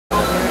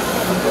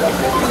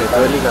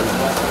पहली गल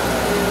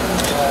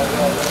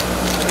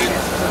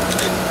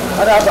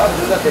अरे आप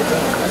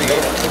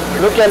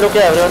look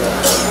here everyone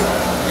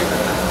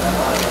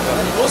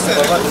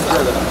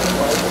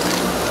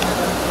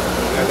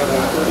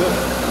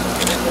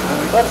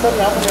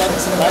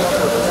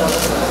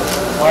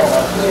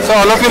so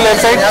all of you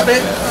left side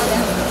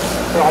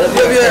so all of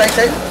you right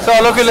side so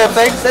all of you left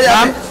side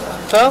ma'am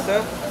sir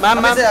ma'am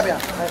sir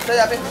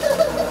यहाँ पे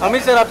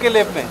Amit sir आपके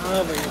left में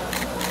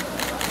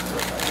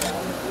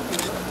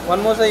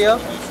one more sir here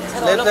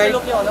left side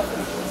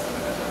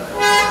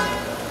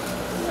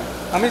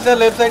Amit sir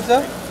left side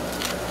sir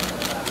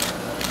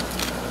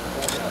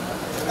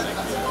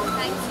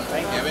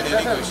any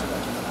question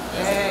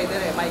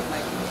इधर है mic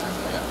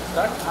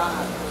start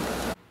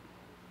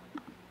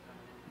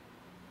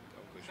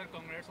sir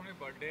congrats on your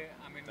birthday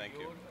I mean Thank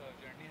your you.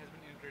 Journey has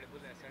been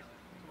incredible as such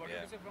so what do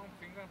you say from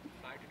being a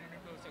flight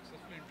attendant to a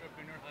successful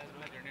entrepreneur how has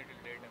been a journey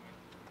till date I mean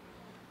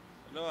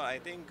No, I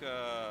think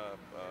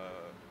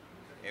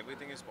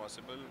everything is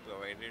possible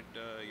provided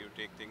you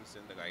take things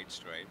in the right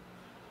stride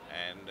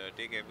and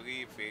take every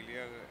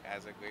failure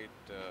as a great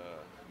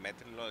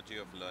methodology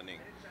of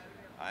learning.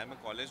 I am a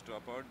college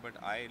dropout, but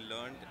I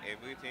learned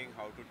everything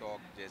how to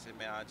talk. जैसे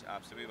मैं आज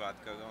आपसे भी बात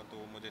कर रहा हूँ तो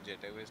मुझे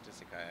जेट एयरवेज ने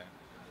सिखाया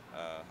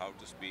how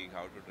to speak,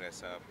 how to dress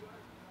up,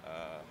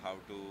 how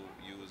to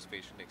use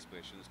facial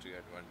expressions to your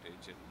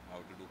advantage, and how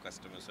to do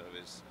customer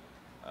service.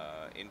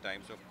 In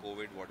times of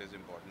COVID, what is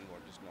important,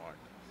 what is not.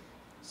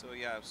 So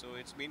yeah, so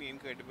it's been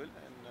incredible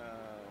and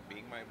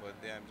being my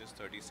birthday, I'm just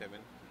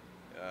 37.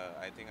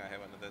 I think I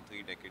have another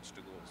 3 decades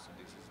to go. So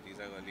these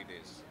are early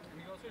days.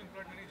 and you also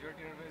employed many Jet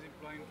Airways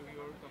employee into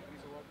your company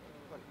so what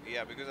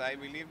Yeah, because I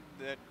believe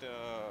that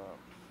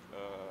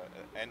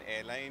an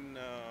airline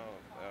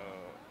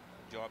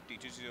job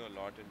teaches you a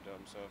lot in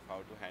terms of how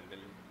to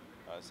handle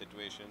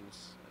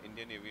situations.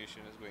 Indian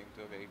aviation is going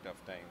through very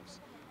tough times.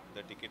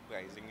 The ticket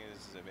pricing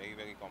is very,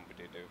 very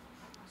competitive.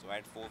 So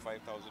at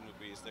 4,000-5,000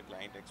 rupees, the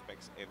client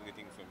expects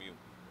everything from you.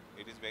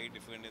 It is very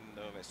different in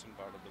the western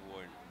part of the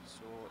world.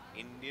 So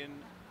Indian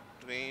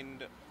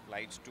trained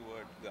flight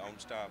steward, ground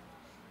staff,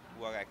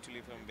 who are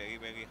actually from very,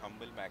 very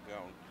humble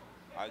background,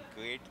 are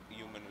great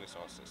human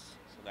resources.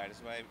 So that is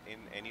why in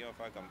any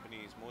of our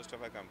companies, most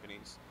of our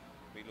companies,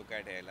 we look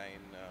at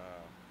airline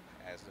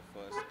as the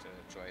first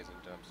choice in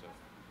terms of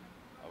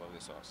our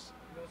resource.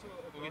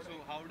 Okay, so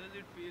how does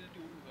it feel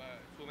to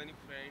so many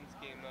friends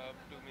came up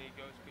to make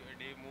your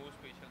day more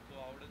special? So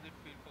how does it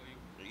feel for you?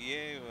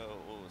 ये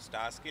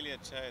stars के लिए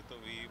अच्छा है तो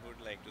we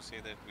would like to say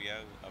that we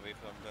are away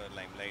from the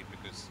limelight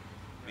because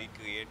we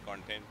create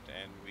content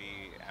and we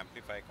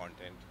amplify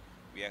content.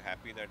 We are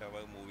happy that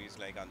our movies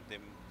like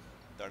Antim,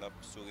 Tadap,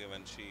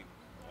 Suryavanshi,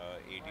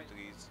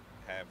 83s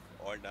have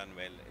all done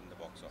well in the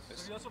box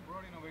office. so you also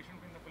brought innovation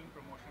in the film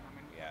promotion I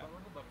mean Yeah. what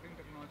about the buffering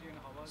technology and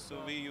how was So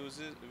we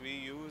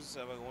use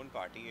our own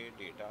party A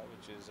data,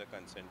 which is a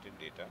consented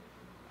data,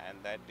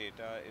 and that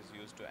data is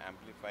used to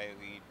amplify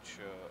reach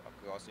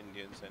across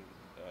Indians and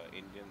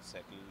Indians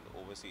settled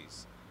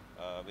overseas,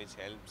 which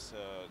helps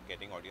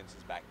getting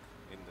audiences back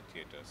in the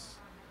theaters.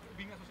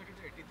 being associated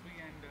with 83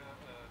 and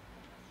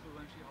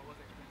Suvanshi how was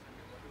the experience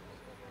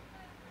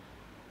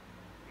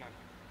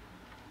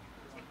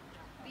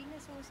Being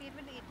associated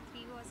with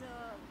 83 was a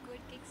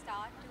good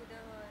kickstart to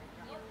the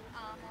new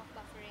arm of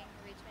buffering,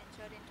 which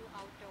ventured into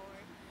outdoor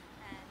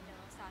and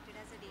started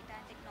as a data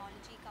and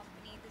technology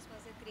company. This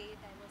was a great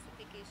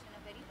diversification,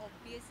 a very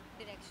obvious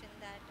direction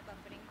that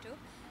buffering took.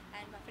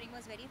 And buffering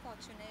was very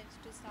fortunate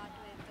to start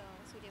with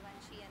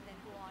Suryavanshi and then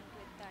go on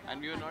with Tada.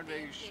 And we are not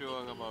very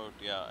sure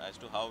about as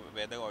to how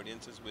whether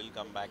audiences will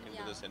come back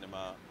into the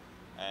cinema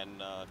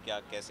and क्या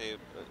कैसे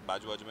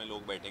बाजू में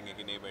लोग बैठेंगे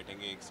कि नहीं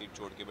बैठेंगे एक सीट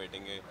छोड़ के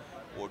बैठेंगे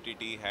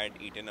OTT had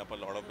eaten up a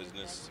lot of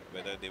business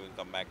whether they will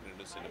come back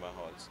into cinema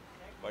halls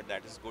but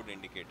that is good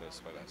indicators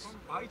for us.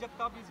 Bhai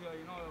Jagtap is here,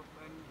 you know,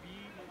 and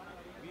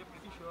we are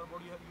pretty sure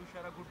about you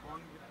share a good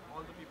bond with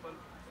all the people,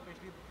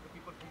 especially the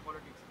people from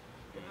politics.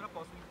 Is there a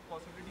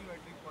possibility you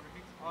entering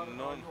politics or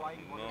No, are you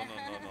eyeing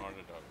politics? no,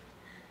 not at all.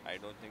 I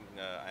don't think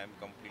I am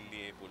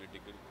completely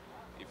apolitical.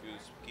 If you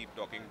keep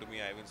talking to me,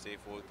 I will say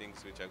 4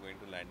 things which are going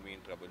to land me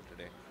in trouble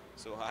today.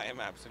 So I am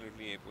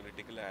absolutely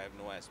apolitical. I have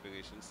no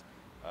aspirations.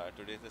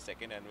 Today is the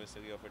 2nd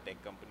anniversary of a tech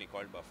company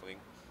called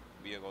Buffering.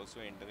 We are also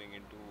entering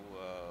into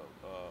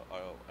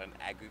an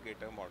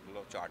aggregator model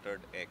of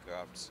chartered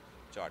aircrafts,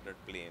 chartered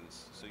planes.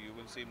 So you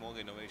will see more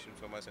innovation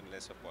from us and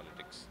less of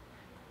politics.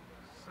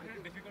 So there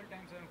are difficult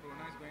times when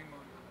Corona is going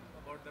on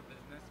about the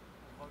business,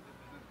 how the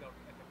business got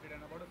affected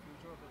and about the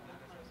future of the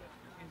business as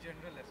such, in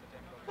general as such.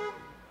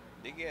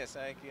 देखिए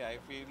ऐसा है कि I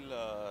feel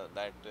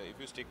that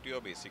if you stick to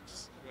your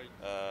basics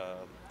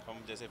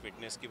हम जैसे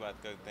fitness की बात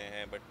करते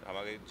हैं बट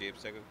हमारे जेब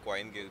से अगर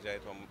कॉइन गिर जाए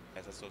तो हम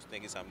ऐसा सोचते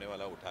हैं कि सामने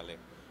वाला उठा ले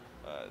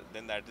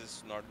then that is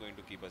not going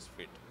to keep us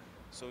fit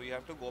So you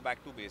have to go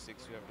back to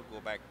basics. You have to go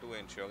back to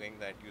ensuring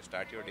that you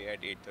start your day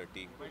at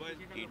 8:30,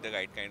 eat the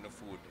right kind of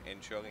food,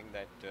 ensuring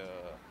that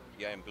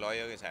your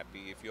employer is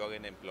happy. If you are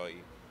an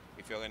employee,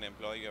 if you're an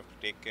employee, you have to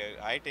take care.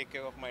 I take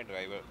care of my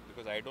driver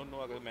because I don't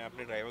know अगर मैं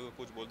अपने driver को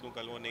कुछ बोल दूँ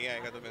कल वो नहीं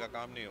आएगा तो मेरा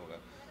काम नहीं होगा.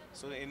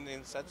 So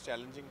in such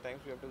challenging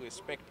times, we have to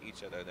respect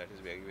each other. That is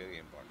very, very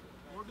important.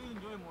 What do you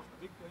enjoy most?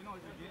 Big,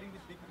 dealing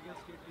with big real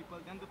estate people,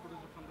 then the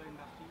producer from the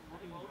industry.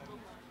 What do you enjoy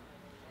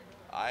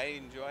most? I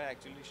enjoy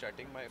actually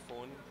shutting my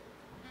phone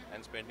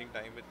and spending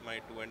time with my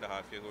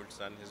 2.5-year-old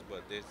son. His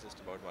birthday is just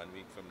about 1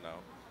 week from now.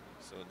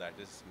 So that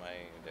is my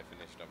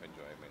definition of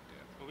enjoyment.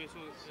 Yeah. Okay, so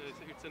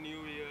it's a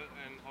new year,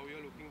 and how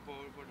you're looking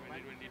forward for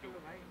 2022?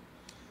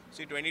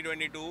 See,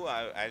 2022,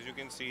 as you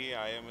can see,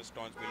 I am a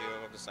staunch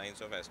believer of the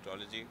science of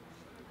astrology.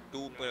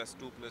 2 plus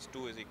 2 plus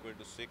 2 is equal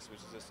to 6,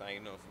 which is a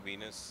sign of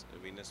Venus.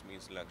 Venus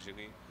means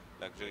luxury.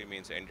 Luxury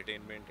means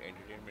entertainment.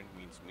 Entertainment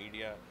means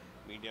media.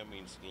 Media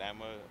means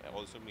glamour.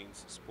 Also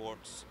means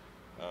sports.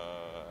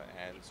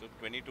 And so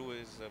 22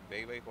 is a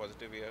very, very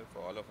positive year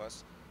for all of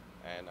us.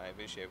 And I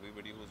wish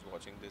everybody who's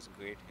watching this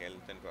great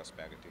health and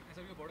prosperity. Yes,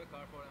 have you bought a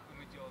car for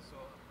Amit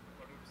also?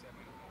 What do you say?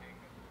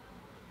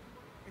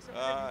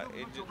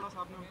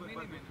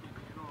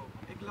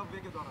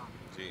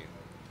 जी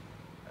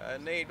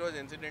नहीं, it was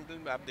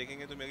incidental. आप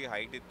देखेंगे तो मेरी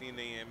height इतनी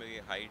नहीं है, मेरी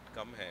height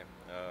कम है.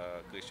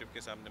 कृषिप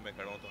के सामने मैं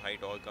खड़ा हूँ तो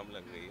हाइट और कम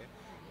लग रही है.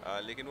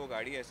 लेकिन वो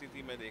गाड़ी ऐसी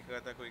थी, मैं देख रहा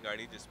था कोई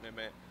गाड़ी जिसमें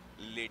मैं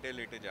लेटे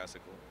लेटे जा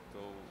सकूँ, तो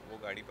वो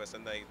गाड़ी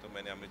पसंद आई. तो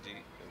मैंने अमित जी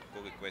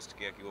को रिक्वेस्ट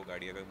किया कि वो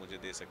गाड़ी अगर मुझे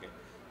दे सकें.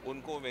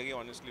 उनको वेरी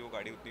ऑनेस्टली वो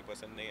गाड़ी उतनी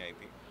पसंद नहीं आई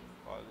थी,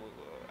 और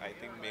आई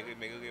थिंक मेरे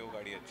लिए वो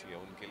गाड़ी अच्छी है.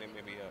 उनके लिए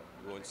मे बी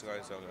रोल्स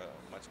रॉयस और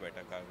much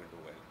better car will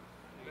do well.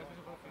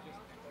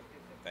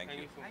 Thank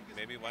you.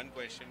 Maybe one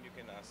question you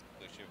can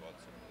ask Shiv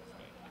also.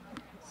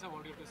 So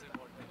what do you have to say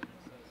about that?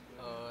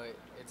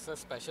 It's a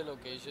special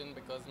occasion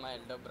because my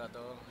elder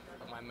brother,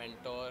 my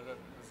mentor,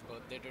 his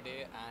birthday today,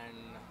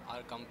 and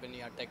our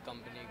company, our tech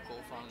company,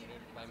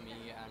 co-founded by me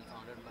and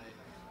founded by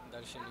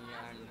Darshini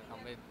and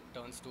Amit,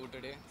 turns 2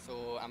 today.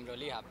 So I'm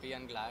really happy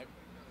and glad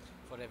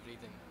for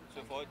everything.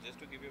 So just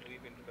to give you a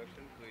brief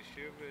introduction,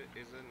 Shiv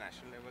is a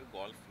national level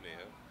golf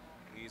player.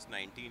 He is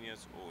 19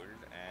 years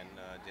old, and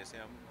जैसे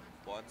हम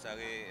बहुत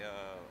सारे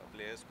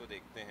players को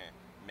देखते हैं,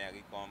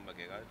 Mary com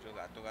वगैरह, जो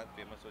रातों रात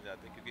फेमस हो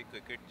जाते हैं, क्योंकि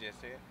क्रिकेट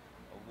जैसे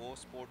वो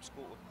स्पोर्ट्स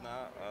को उतना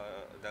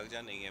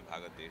दर्जा नहीं है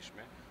भारत देश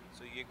में.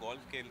 सो ये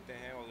गोल्फ खेलते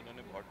हैं और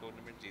उन्होंने बहुत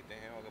टूर्नामेंट जीते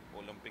हैं और अब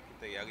ओलंपिक की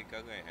तैयारी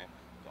कर रहे हैं.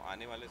 तो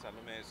आने वाले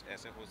सालों में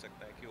ऐसे हो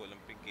सकता है कि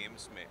ओलंपिक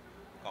गेम्स में,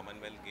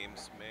 कॉमनवेल्थ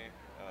गेम्स में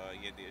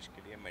ये देश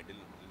के लिए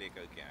मेडल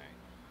लेकर के आएँ.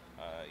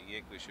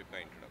 ये कृषि का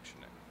इंट्रोडक्शन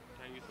है.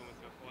 Thank you so much,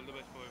 sir. All the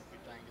best for your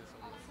future. Thank you so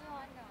much. Also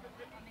on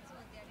Amit's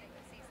birthday, I'd like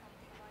to say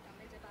something about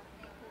Amit. जब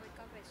आपने कोविड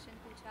का क्वेश्चन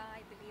पूछा,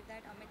 I believe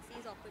that Amit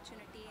sees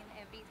opportunity in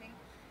everything.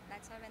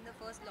 That's why when the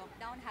first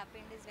lockdown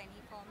happened is when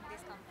he formed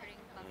this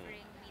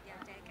buffering media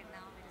tech, and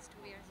now it is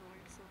 2 years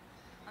old. So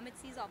Amit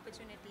sees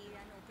opportunity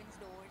and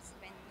opens doors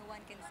when no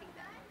one can see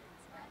them.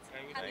 So that's it.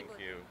 Happy Thank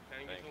birthday. you.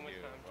 Thank you so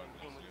much, ma'am. Thank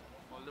you so much.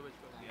 All the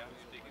best for your future.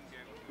 Yeah, taking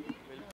care of you.